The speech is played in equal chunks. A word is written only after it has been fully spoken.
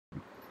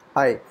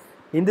Hi,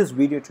 in this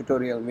video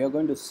tutorial we are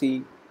going to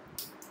see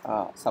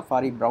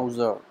Safari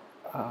browser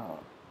on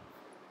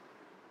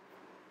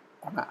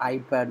an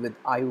iPad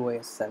with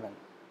iOS 7.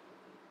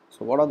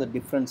 So what are the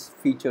different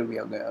features we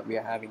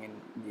are having in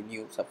the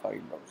new Safari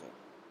browser?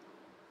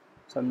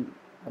 So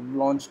I've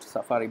launched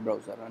Safari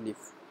browser, and if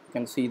you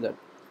can see that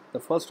the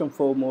first and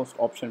foremost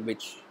option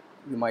which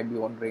you might be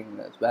wondering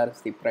is where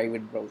is the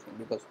private browsing,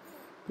 because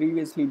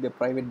previously the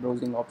private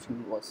browsing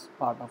option was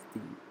part of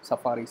the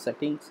Safari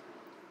settings,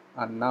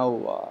 and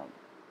now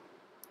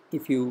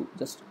if you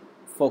just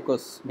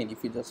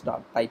if you just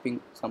start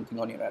typing something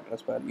on your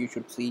address bar, you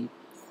should see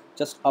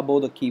just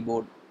above the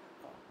keyboard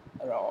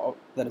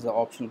there is an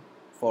option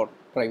for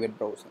private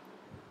browsing.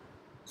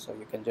 So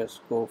you can just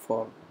go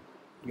for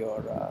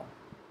your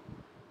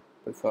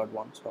preferred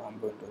one. So I'm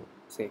going to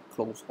say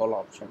close all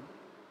option,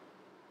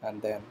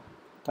 and then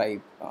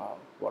type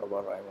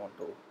whatever I want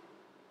to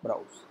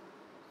browse.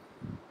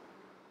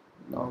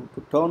 Now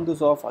to turn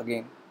this off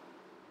again,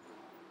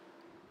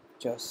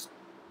 just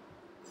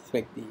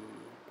click the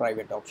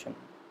private option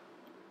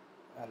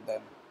and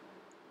then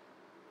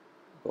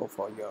go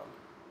for your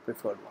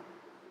preferred one.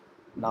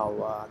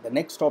 Now the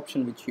next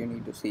option which you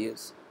need to see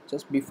is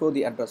just before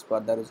the address bar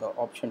there is an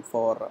option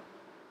for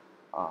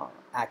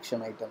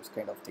action items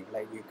kind of thing,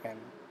 like you can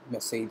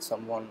message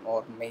someone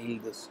or mail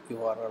this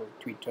URL,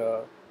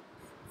 Twitter,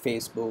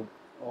 Facebook,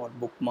 or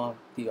bookmark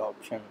the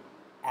option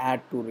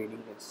add to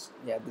reading list.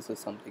 Yeah, this is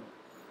something.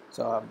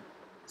 So I've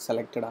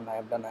selected and I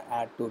have done an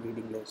add to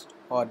reading list.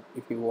 Or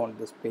if you want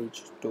this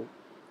page to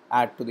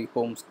add to the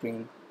home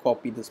screen,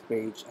 copy this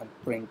page and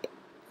print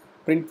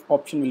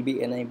option will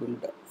be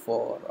enabled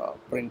for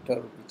printer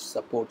which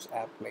supports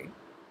AirPlay.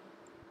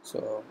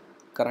 So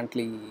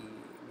currently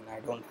I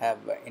don't have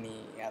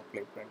any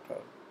AirPlay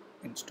printer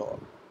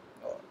installed,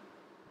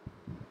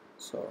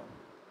 so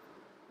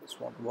this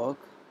won't work.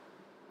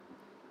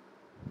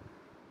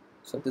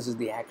 So this is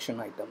the action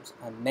items,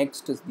 and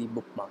next is the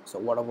bookmarks. So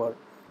whatever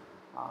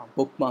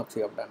bookmarks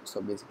you have done,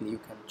 so basically you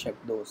can check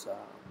those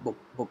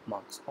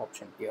bookmarks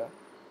option here,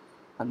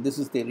 and this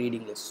is the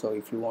reading list. So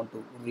if you want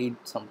to read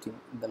something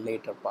in the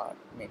later part,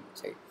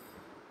 say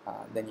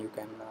then you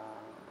can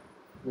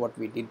what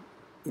we did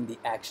in the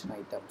action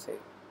item, say,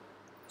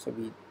 so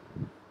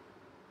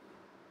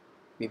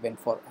we went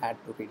for add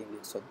to reading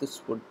list. So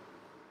this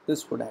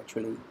would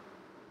actually,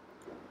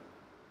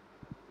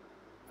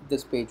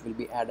 this page will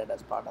be added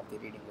as part of the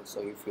reading list.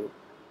 So if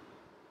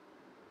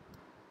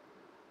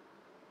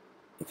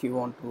you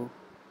want to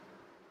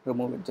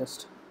remove it,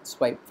 just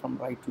swipe from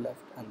right to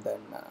left, and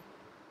then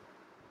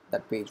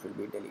that page will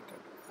be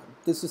deleted.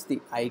 This is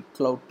the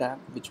iCloud tab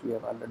which we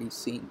have already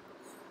seen.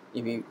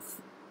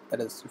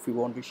 If you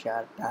want to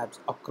share tabs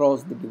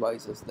across the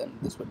devices, then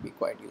this would be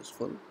quite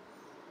useful.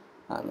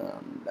 And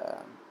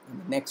the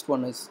next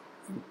one is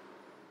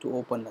to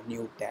open a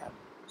new tab,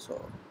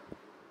 so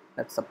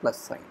that's a plus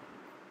sign.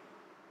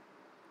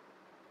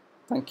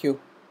 Thank you.